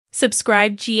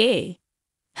Subscribe GA.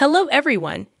 Hello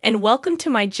everyone, and welcome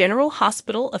to my General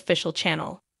Hospital official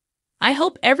channel. I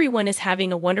hope everyone is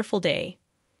having a wonderful day.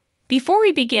 Before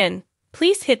we begin,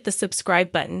 please hit the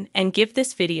subscribe button and give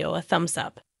this video a thumbs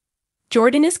up.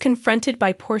 Jordan is confronted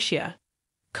by Portia.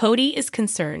 Cody is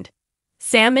concerned.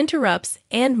 Sam interrupts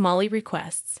and Molly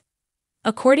requests.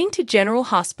 According to General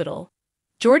Hospital,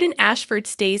 Jordan Ashford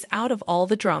stays out of all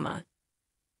the drama.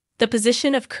 The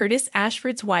position of Curtis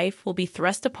Ashford's wife will be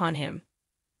thrust upon him.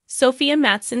 Sophia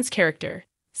Matson's character,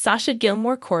 Sasha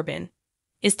Gilmore Corbin,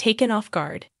 is taken off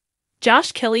guard.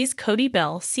 Josh Kelly's Cody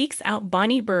Bell seeks out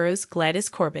Bonnie Burroughs' Gladys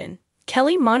Corbin.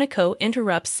 Kelly Monaco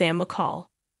interrupts Sam McCall.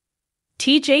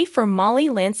 TJ for Molly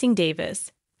Lansing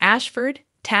Davis, Ashford,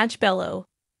 Taj Bello,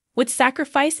 would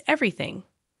sacrifice everything.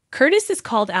 Curtis is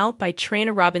called out by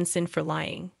Trina Robinson for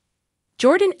lying.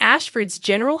 Jordan Ashford's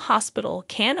General Hospital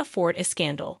can't afford a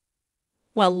scandal.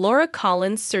 While Laura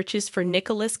Collins searches for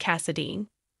Nicholas Cassadine,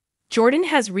 Jordan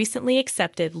has recently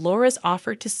accepted Laura's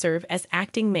offer to serve as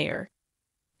acting mayor.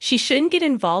 She shouldn't get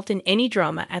involved in any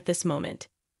drama at this moment,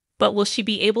 but will she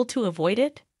be able to avoid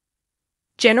it?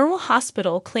 General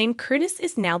Hospital claimed Curtis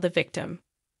is now the victim.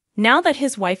 Now that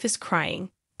his wife is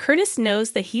crying, Curtis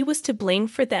knows that he was to blame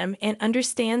for them and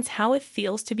understands how it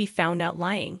feels to be found out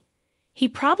lying. He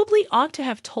probably ought to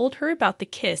have told her about the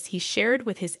kiss he shared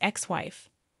with his ex-wife.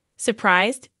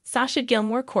 Surprised, Sasha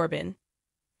Gilmore Corbin.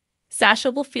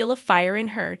 Sasha will feel a fire in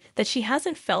her that she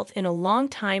hasn't felt in a long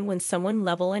time when someone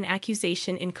level an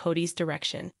accusation in Cody's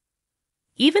direction.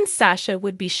 Even Sasha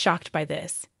would be shocked by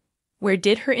this. Where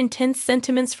did her intense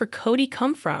sentiments for Cody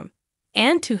come from?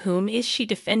 And to whom is she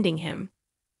defending him?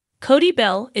 Cody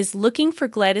Bell is looking for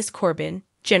Gladys Corbin,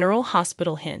 General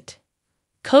Hospital hint.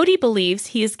 Cody believes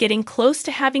he is getting close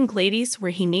to having Gladys where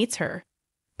he needs her,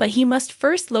 but he must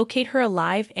first locate her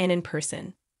alive and in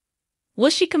person. Will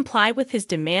she comply with his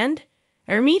demand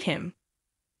or meet him?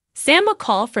 Sam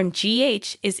McCall from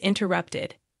GH is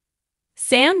interrupted.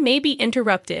 Sam may be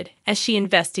interrupted as she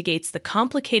investigates the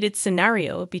complicated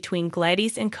scenario between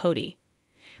Gladys and Cody.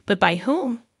 But by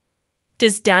whom?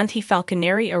 Does Dante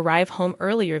Falconeri arrive home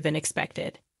earlier than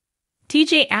expected?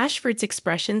 TJ Ashford's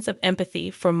expressions of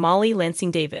empathy for Molly Lansing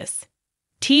Davis.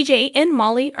 TJ and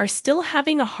Molly are still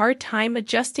having a hard time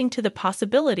adjusting to the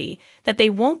possibility that they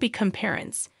won't become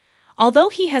parents. Although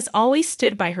he has always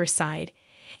stood by her side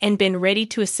and been ready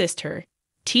to assist her,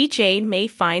 TJ may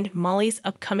find Molly's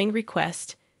upcoming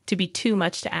request to be too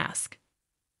much to ask.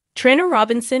 Trina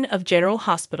Robinson of General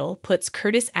Hospital puts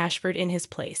Curtis Ashford in his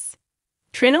place.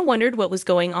 Trina wondered what was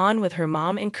going on with her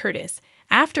mom and Curtis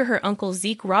after her uncle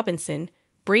Zeke Robinson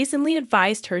brazenly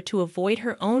advised her to avoid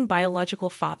her own biological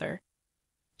father.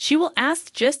 She will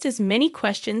ask just as many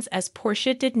questions as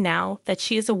Portia did now that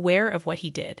she is aware of what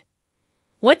he did.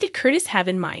 What did Curtis have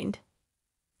in mind?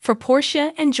 For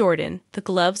Portia and Jordan, the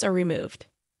gloves are removed.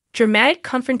 Dramatic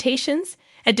confrontations,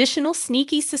 additional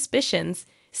sneaky suspicions,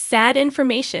 sad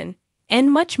information,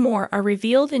 and much more are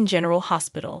revealed in General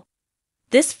Hospital.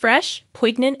 This fresh,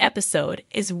 poignant episode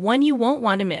is one you won't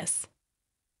want to miss.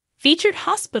 Featured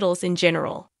hospitals in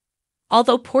general.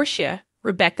 Although Portia,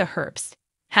 Rebecca Herbst,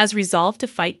 has resolved to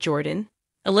fight Jordan,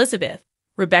 Elizabeth,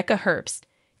 Rebecca Herbst,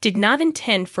 did not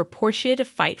intend for Portia to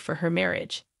fight for her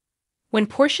marriage. When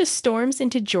Portia storms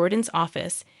into Jordan's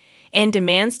office and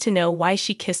demands to know why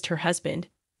she kissed her husband,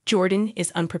 Jordan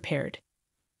is unprepared.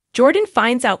 Jordan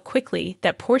finds out quickly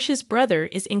that Portia's brother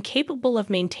is incapable of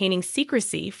maintaining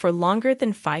secrecy for longer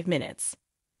than 5 minutes.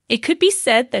 It could be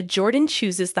said that Jordan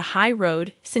chooses the high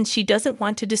road since she doesn't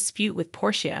want to dispute with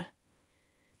Portia.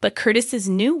 But Curtis's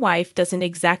new wife doesn't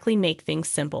exactly make things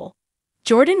simple.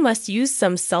 Jordan must use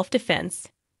some self-defense,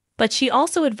 but she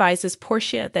also advises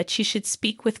Portia that she should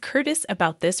speak with Curtis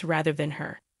about this rather than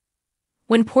her.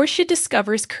 When Portia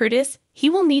discovers Curtis, he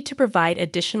will need to provide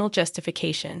additional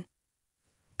justification.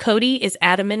 Cody is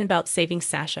adamant about saving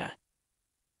Sasha.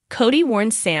 Cody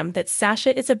warns Sam that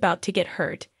Sasha is about to get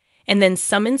hurt, and then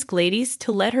summons Gladys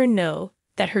to let her know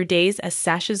that her days as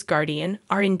Sasha's guardian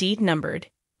are indeed numbered,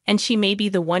 and she may be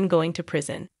the one going to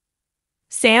prison.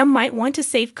 Sam might want to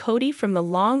save Cody from the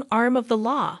long arm of the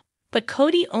law, but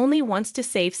Cody only wants to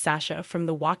save Sasha from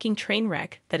the walking train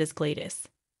wreck that is Gladys.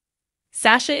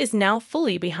 Sasha is now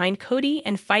fully behind Cody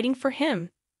and fighting for him,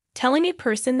 telling a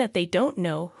person that they don't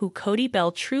know who Cody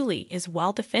Bell truly is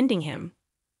while defending him.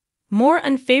 More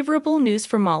unfavorable news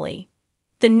for Molly.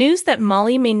 The news that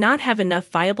Molly may not have enough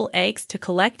viable eggs to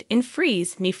collect and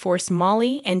freeze may force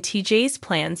Molly and TJ's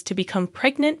plans to become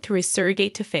pregnant through a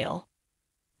surrogate to fail.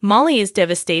 Molly is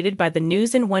devastated by the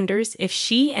news and wonders if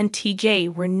she and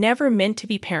TJ were never meant to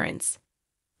be parents.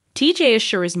 TJ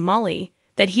assures Molly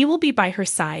that that he will be by her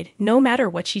side no matter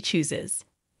what she chooses.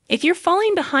 If you're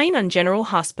falling behind on General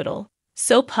Hospital,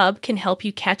 Soap Hub can help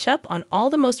you catch up on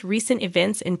all the most recent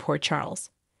events in Port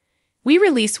Charles. We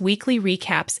release weekly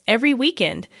recaps every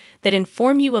weekend that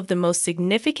inform you of the most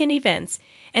significant events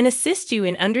and assist you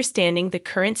in understanding the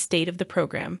current state of the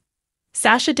program.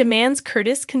 Sasha demands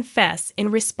Curtis confess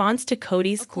in response to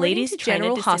Cody's Ladies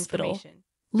General Hospital.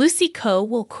 Lucy Coe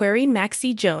will query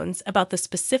Maxie Jones about the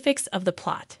specifics of the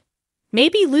plot.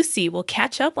 Maybe Lucy will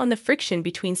catch up on the friction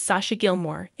between Sasha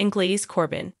Gilmore and Gladys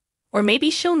Corbin, or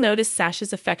maybe she'll notice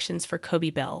Sasha's affections for Kobe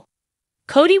Bell.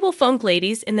 Cody will phone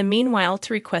Gladys in the meanwhile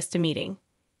to request a meeting.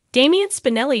 Damian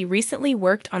Spinelli recently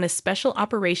worked on a special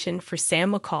operation for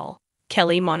Sam McCall,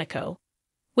 Kelly Monaco,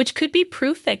 which could be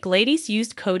proof that Gladys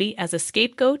used Cody as a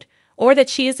scapegoat or that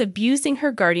she is abusing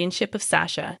her guardianship of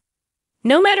Sasha.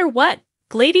 No matter what,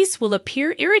 Gladys will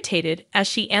appear irritated as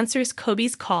she answers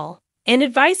Kobe's call and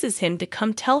advises him to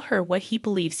come tell her what he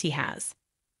believes he has.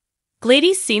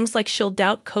 Gladys seems like she'll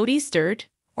doubt Cody's dirt,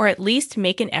 or at least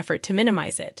make an effort to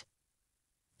minimize it.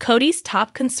 Cody's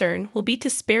top concern will be to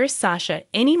spare Sasha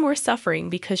any more suffering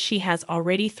because she has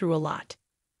already through a lot.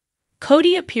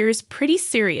 Cody appears pretty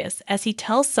serious as he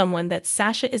tells someone that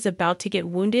Sasha is about to get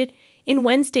wounded in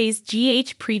Wednesday's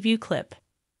GH preview clip.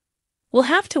 We'll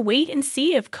have to wait and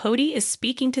see if Cody is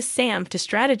speaking to Sam to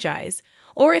strategize,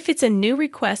 or if it's a new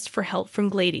request for help from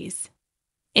Gladys.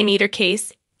 In either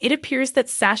case, it appears that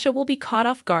Sasha will be caught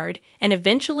off guard and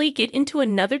eventually get into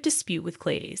another dispute with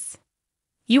Gladys.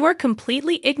 You are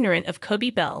completely ignorant of Kobe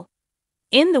Bell.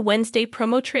 In the Wednesday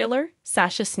promo trailer,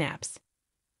 Sasha snaps.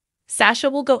 Sasha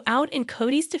will go out in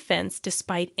Cody's defense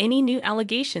despite any new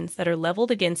allegations that are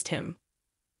leveled against him.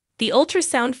 The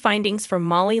ultrasound findings from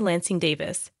Molly Lansing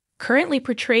Davis, currently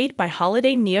portrayed by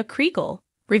Holiday Nia Kriegel,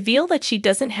 reveal that she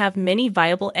doesn't have many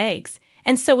viable eggs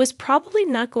and so is probably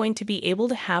not going to be able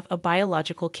to have a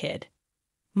biological kid.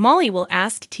 Molly will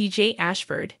ask TJ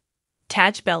Ashford,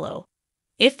 Taj Bello,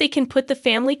 if they can put the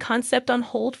family concept on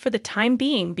hold for the time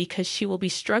being because she will be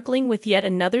struggling with yet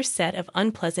another set of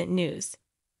unpleasant news.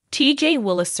 TJ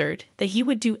will assert that he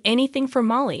would do anything for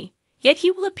Molly, yet he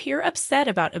will appear upset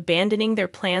about abandoning their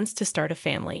plans to start a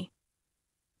family.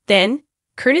 Then,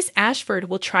 Curtis Ashford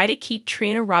will try to keep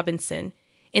Trina Robinson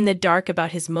in the dark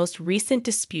about his most recent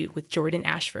dispute with Jordan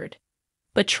Ashford.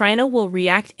 But Trina will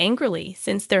react angrily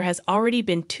since there has already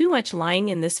been too much lying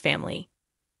in this family.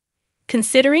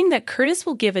 Considering that Curtis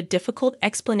will give a difficult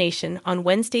explanation on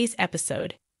Wednesday's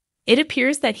episode, it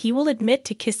appears that he will admit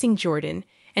to kissing Jordan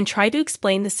and try to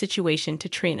explain the situation to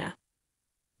Trina.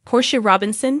 Portia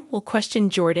Robinson will question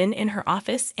Jordan in her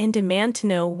office and demand to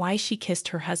know why she kissed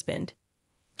her husband.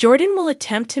 Jordan will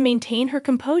attempt to maintain her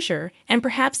composure and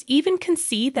perhaps even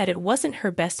concede that it wasn't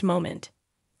her best moment.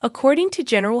 According to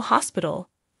General Hospital,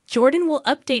 Jordan will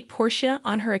update Portia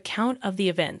on her account of the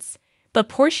events, but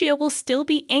Portia will still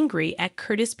be angry at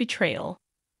Curtis' betrayal.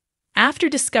 After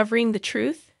discovering the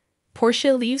truth,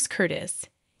 Portia leaves Curtis,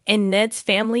 and Ned's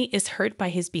family is hurt by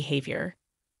his behavior.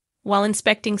 While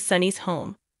inspecting Sonny's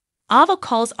home, Ava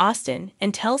calls Austin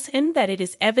and tells him that it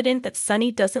is evident that Sonny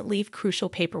doesn't leave crucial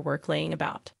paperwork laying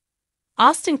about.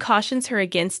 Austin cautions her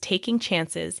against taking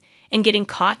chances and getting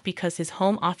caught because his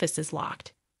home office is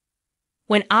locked.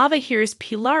 When Ava hears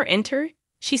Pilar enter,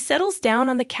 she settles down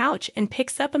on the couch and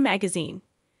picks up a magazine.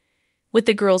 With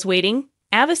the girls waiting,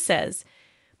 Ava says,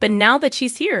 but now that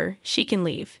she's here, she can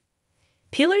leave.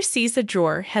 Pilar sees the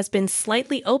drawer has been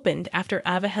slightly opened after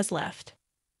Ava has left.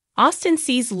 Austin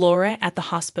sees Laura at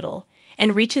the hospital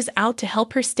and reaches out to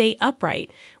help her stay upright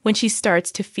when she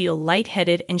starts to feel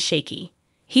lightheaded and shaky.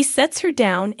 He sets her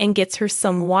down and gets her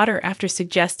some water after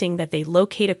suggesting that they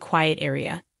locate a quiet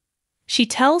area. She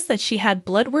tells that she had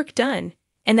blood work done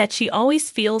and that she always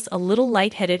feels a little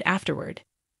lightheaded afterward.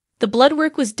 The blood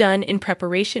work was done in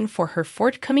preparation for her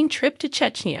forthcoming trip to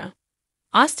Chechnya.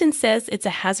 Austin says it's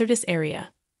a hazardous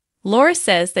area. Laura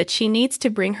says that she needs to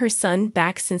bring her son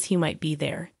back since he might be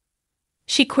there.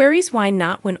 She queries why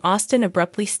not when Austin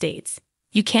abruptly states,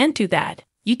 "You can't do that,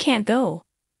 you can't go."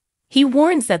 He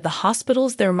warns that the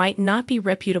hospitals there might not be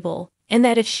reputable and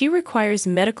that if she requires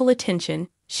medical attention,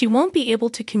 she won't be able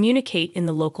to communicate in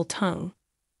the local tongue.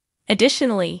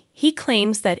 Additionally, he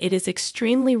claims that it is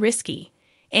extremely risky,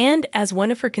 and as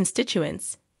one of her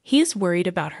constituents, he is worried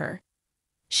about her.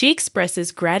 She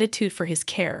expresses gratitude for his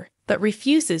care, but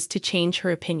refuses to change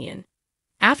her opinion.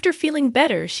 After feeling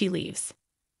better, she leaves.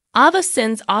 Ava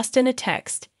sends Austin a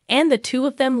text, and the two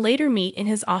of them later meet in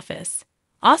his office.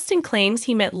 Austin claims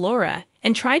he met Laura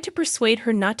and tried to persuade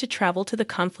her not to travel to the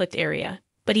conflict area,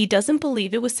 but he doesn't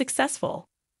believe it was successful.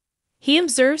 He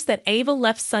observes that Ava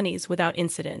left Sonny's without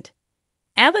incident.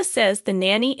 Ava says the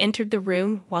nanny entered the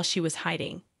room while she was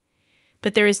hiding,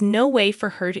 but there is no way for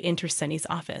her to enter Sunny's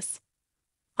office.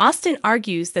 Austin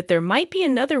argues that there might be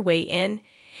another way in,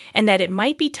 and that it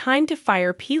might be time to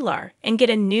fire Pilar and get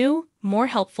a new, more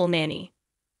helpful nanny.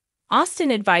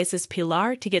 Austin advises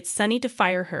Pilar to get Sunny to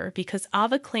fire her because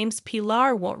Ava claims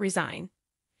Pilar won't resign.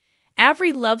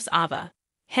 Avery loves Ava,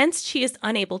 hence she is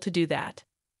unable to do that.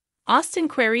 Austin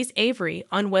queries Avery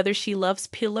on whether she loves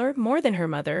Pilar more than her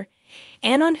mother,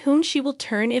 and on whom she will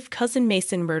turn if Cousin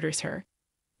Mason murders her.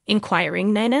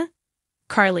 Inquiring Nina,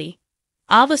 Carly,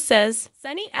 Ava says,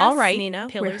 Sunny asks all right, Nina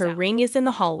where her ring is in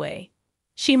the hallway.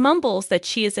 She mumbles that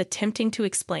she is attempting to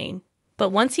explain, but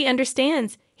once he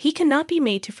understands, he cannot be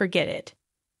made to forget it.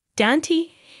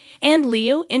 Dante and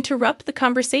Leo interrupt the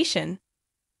conversation.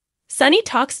 Sunny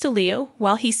talks to Leo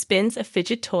while he spins a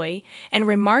fidget toy and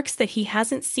remarks that he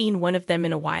hasn't seen one of them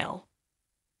in a while.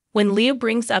 When Leo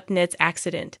brings up Ned's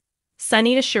accident,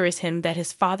 Sunny assures him that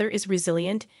his father is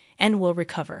resilient and will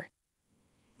recover.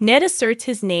 Ned asserts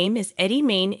his name is Eddie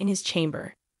Main in his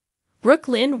chamber.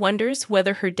 Brooklyn wonders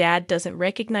whether her dad doesn't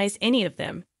recognize any of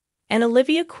them, and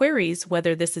Olivia queries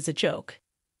whether this is a joke.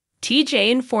 TJ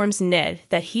informs Ned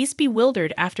that he's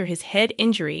bewildered after his head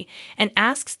injury and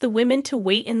asks the women to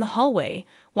wait in the hallway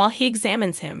while he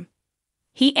examines him.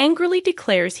 He angrily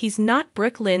declares he's not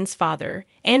Brooklyn's father,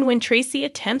 and when Tracy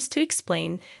attempts to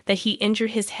explain that he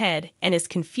injured his head and is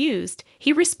confused,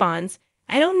 he responds,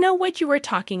 "I don't know what you were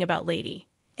talking about, lady.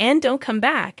 And don't come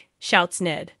back," shouts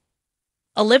Ned.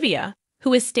 Olivia,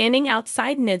 who is standing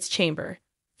outside Ned's chamber,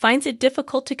 finds it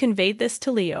difficult to convey this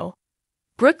to Leo.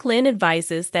 Brooklyn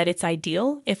advises that it's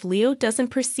ideal if Leo doesn't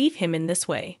perceive him in this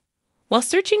way. While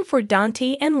searching for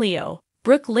Dante and Leo,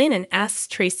 Brooklyn asks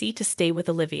Tracy to stay with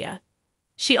Olivia.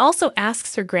 She also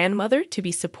asks her grandmother to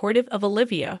be supportive of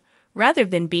Olivia rather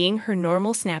than being her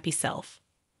normal snappy self.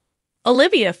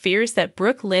 Olivia fears that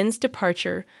Brooklyn's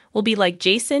departure will be like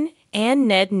Jason and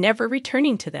Ned never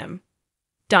returning to them.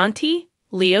 Dante,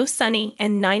 Leo, Sunny,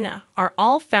 and Nina are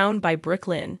all found by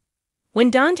Brooklyn. When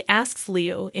Dante asks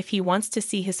Leo if he wants to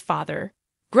see his father,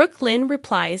 Brooklyn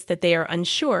replies that they are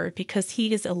unsure because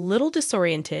he is a little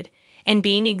disoriented and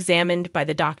being examined by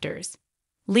the doctors.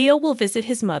 Leo will visit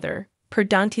his mother, per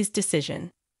Dante's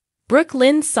decision.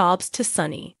 Brooklyn sobs to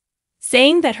Sunny,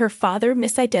 saying that her father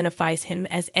misidentifies him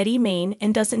as Eddie Main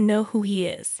and doesn't know who he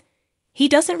is. He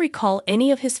doesn't recall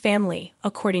any of his family,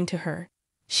 according to her.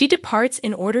 She departs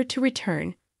in order to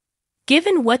return.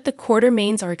 Given what the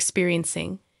Quartermains are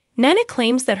experiencing, Nana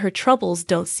claims that her troubles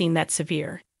don't seem that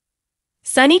severe.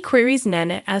 Sunny queries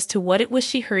Nana as to what it was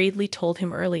she hurriedly told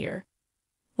him earlier.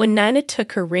 When Nana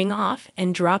took her ring off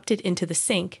and dropped it into the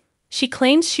sink, she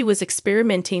claims she was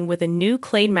experimenting with a new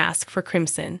clay mask for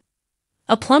Crimson.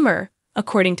 A plumber,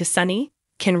 according to Sunny,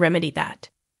 can remedy that.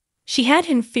 She had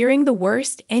him fearing the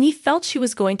worst, and he felt she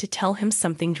was going to tell him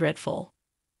something dreadful.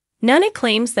 Nana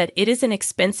claims that it is an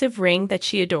expensive ring that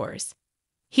she adores.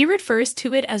 He refers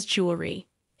to it as jewelry,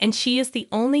 and she is the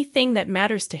only thing that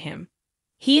matters to him.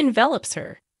 He envelops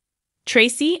her.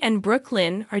 Tracy and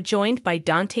Brooklyn are joined by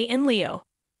Dante and Leo.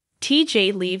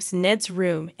 TJ leaves Ned's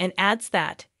room and adds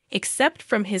that, except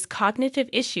from his cognitive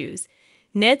issues,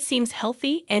 Ned seems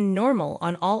healthy and normal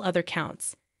on all other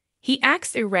counts. He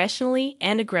acts irrationally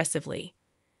and aggressively.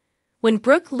 When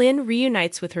Brooklyn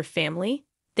reunites with her family,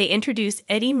 they introduce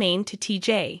Eddie Main to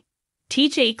TJ.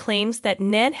 TJ claims that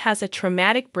Ned has a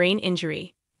traumatic brain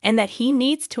injury and that he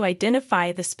needs to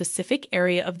identify the specific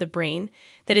area of the brain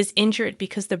that is injured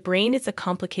because the brain is a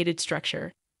complicated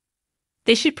structure.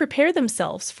 They should prepare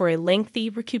themselves for a lengthy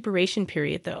recuperation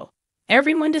period, though.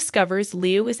 Everyone discovers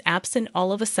Leo is absent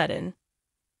all of a sudden.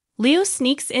 Leo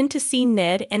sneaks in to see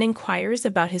Ned and inquires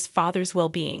about his father's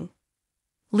well-being.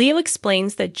 Leo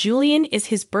explains that Julian is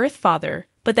his birth father,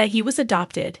 but that he was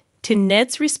adopted, to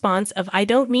Ned's response of "I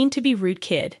don't mean to be rude,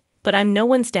 kid, but I'm no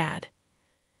one's dad."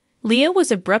 Leo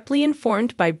was abruptly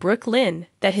informed by Brooklyn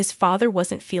that his father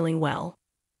wasn't feeling well.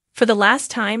 "For the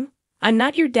last time, I'm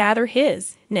not your dad or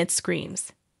his," Ned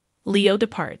screams. Leo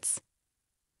departs.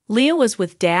 Leo was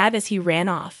with Dad as he ran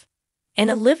off, and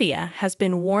Olivia has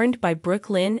been warned by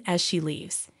Brooklyn as she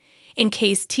leaves. In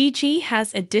case TG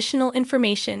has additional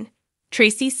information,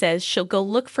 Tracy says she'll go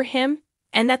look for him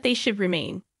and that they should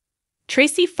remain.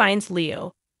 Tracy finds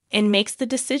Leo and makes the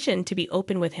decision to be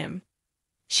open with him.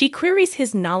 She queries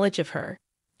his knowledge of her.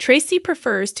 Tracy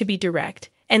prefers to be direct,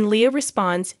 and Leo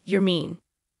responds, "You're mean."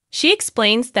 She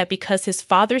explains that because his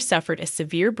father suffered a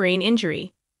severe brain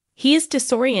injury, he is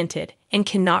disoriented and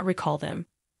cannot recall them.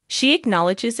 She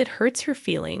acknowledges it hurts her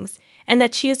feelings and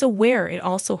that she is aware it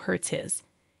also hurts his.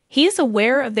 He is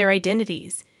aware of their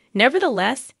identities.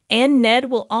 Nevertheless, and Ned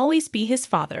will always be his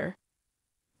father.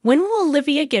 When will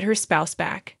Olivia get her spouse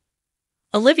back?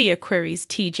 Olivia queries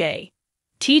TJ.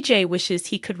 TJ wishes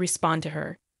he could respond to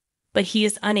her, but he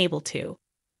is unable to.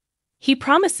 He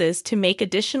promises to make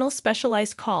additional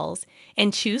specialized calls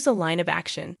and choose a line of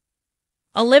action.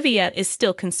 Olivia is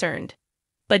still concerned,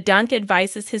 but Dunk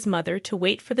advises his mother to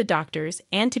wait for the doctors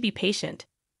and to be patient.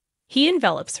 He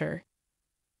envelops her.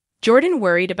 Jordan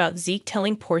worried about Zeke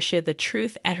telling Portia the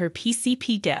truth at her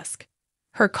PCP desk.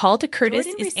 Her call to Curtis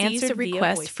is answered a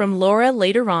request from Laura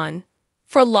later on.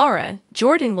 For Laura,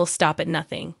 Jordan will stop at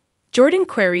nothing. Jordan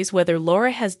queries whether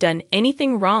Laura has done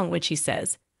anything wrong when she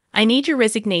says, "I need your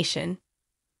resignation."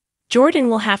 Jordan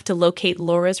will have to locate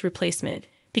Laura's replacement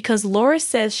because Laura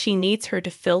says she needs her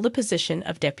to fill the position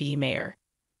of deputy mayor.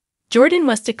 Jordan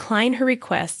must decline her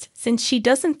request since she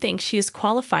doesn't think she is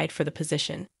qualified for the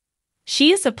position.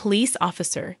 She is a police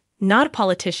officer, not a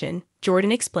politician,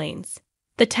 Jordan explains.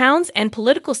 The towns and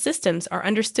political systems are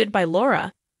understood by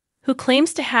Laura, who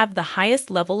claims to have the highest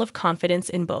level of confidence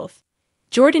in both.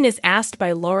 Jordan is asked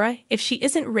by Laura if she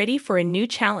isn't ready for a new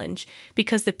challenge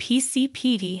because the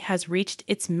PCPD has reached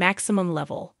its maximum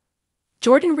level.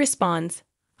 Jordan responds,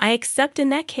 "I accept in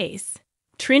that case."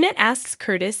 Trinette asks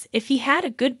Curtis if he had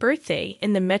a good birthday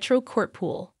in the Metro Court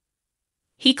pool.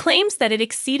 He claims that it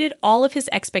exceeded all of his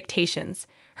expectations.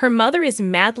 Her mother is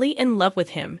madly in love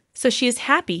with him, so she is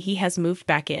happy he has moved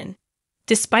back in.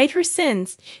 Despite her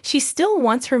sins, she still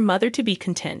wants her mother to be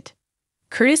content.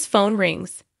 Curtis' phone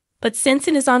rings, but since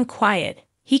it is on quiet,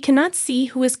 he cannot see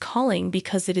who is calling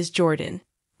because it is Jordan.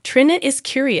 Trinette is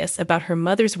curious about her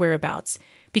mother's whereabouts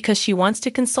because she wants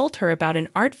to consult her about an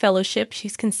art fellowship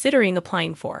she's considering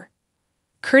applying for.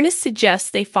 Curtis suggests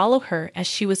they follow her as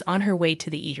she was on her way to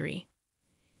the eatery.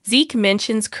 Zeke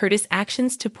mentions Curtis'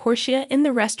 actions to Portia in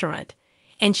the restaurant,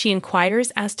 and she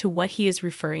inquires as to what he is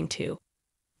referring to.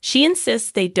 She insists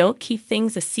they don't keep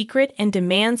things a secret and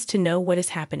demands to know what is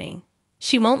happening.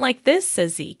 "She won't like this,"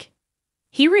 says Zeke.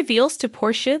 He reveals to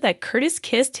Portia that Curtis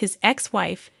kissed his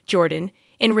ex-wife, Jordan,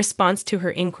 in response to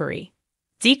her inquiry.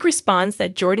 Zeke responds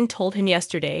that Jordan told him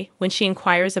yesterday when she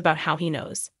inquires about how he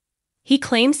knows. He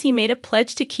claims he made a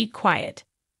pledge to keep quiet,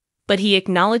 but he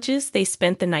acknowledges they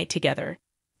spent the night together.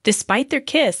 Despite their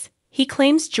kiss, he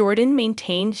claims Jordan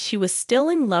maintained she was still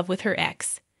in love with her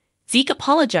ex. Zeke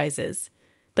apologizes,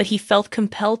 but he felt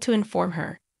compelled to inform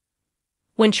her.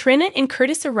 When Trinette and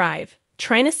Curtis arrive,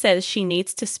 Trina says she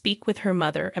needs to speak with her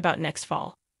mother about next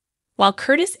fall. While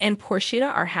Curtis and Portia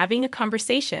are having a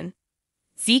conversation,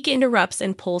 Zeke interrupts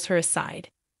and pulls her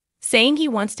aside, saying he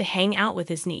wants to hang out with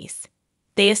his niece.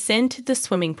 They ascend to the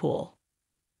swimming pool.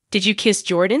 "Did you kiss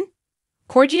Jordan?"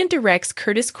 Cordian directs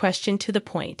Curtis' question to the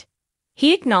point.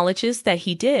 He acknowledges that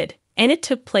he did, and it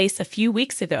took place a few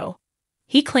weeks ago.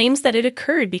 He claims that it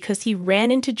occurred because he ran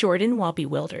into Jordan while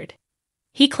bewildered.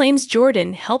 He claims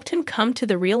Jordan helped him come to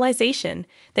the realization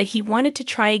that he wanted to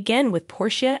try again with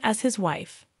Portia as his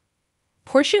wife.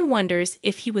 Portia wonders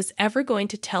if he was ever going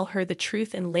to tell her the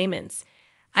truth in layman's.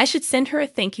 "I should send her a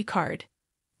thank you card."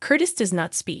 Curtis does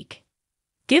not speak.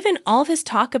 Given all of his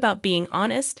talk about being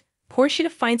honest, Portia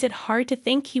finds it hard to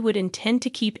think he would intend to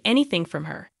keep anything from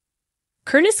her.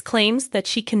 Curtis claims that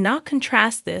she cannot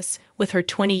contrast this with her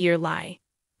 20-year lie.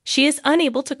 She is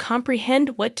unable to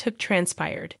comprehend what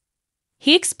transpired.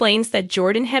 He explains that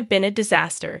Jordan had been a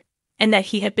disaster and that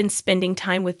he had been spending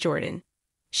time with Jordan.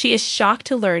 She is shocked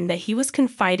to learn that he was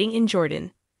confiding in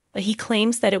Jordan, but he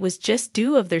claims that it was just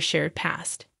due of their shared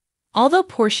past. Although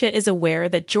Portia is aware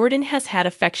that Jordan has had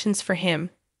affections for him,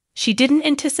 she didn't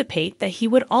anticipate that he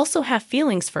would also have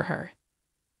feelings for her.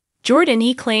 Jordan,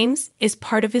 he claims, is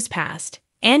part of his past,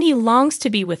 and he longs to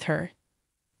be with her.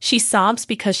 She sobs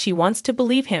because she wants to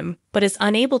believe him, but is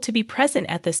unable to be present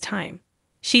at this time.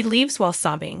 She leaves while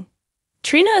sobbing.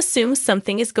 Trina assumes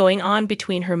something is going on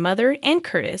between her mother and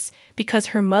Curtis because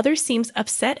her mother seems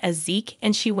upset as Zeke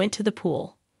and she went to the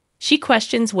pool. She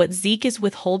questions what Zeke is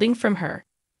withholding from her.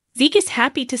 Zeke is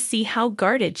happy to see how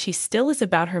guarded she still is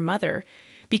about her mother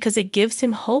because it gives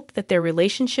him hope that their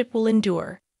relationship will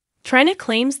endure. Trina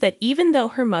claims that even though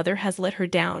her mother has let her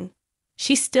down,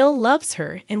 she still loves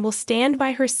her and will stand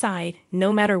by her side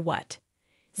no matter what.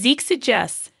 Zeke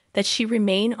suggests that she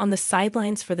remain on the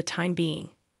sidelines for the time being.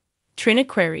 Trina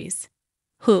queries,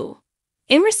 "Who?"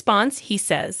 In response, he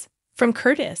says, "From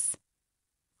Curtis."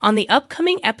 On the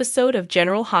upcoming episode of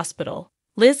General Hospital,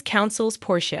 Liz counsels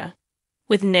Portia.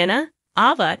 With Nina,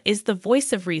 Ava is the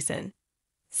voice of reason.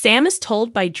 Sam is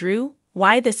told by Drew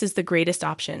why this is the greatest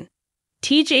option.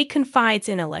 TJ confides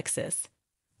in Alexis.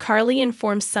 Carly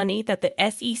informs Sunny that the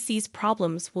SEC's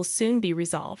problems will soon be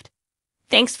resolved.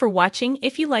 Thanks for watching.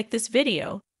 If you like this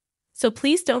video, So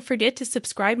please don't forget to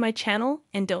subscribe my channel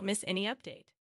and don't miss any update.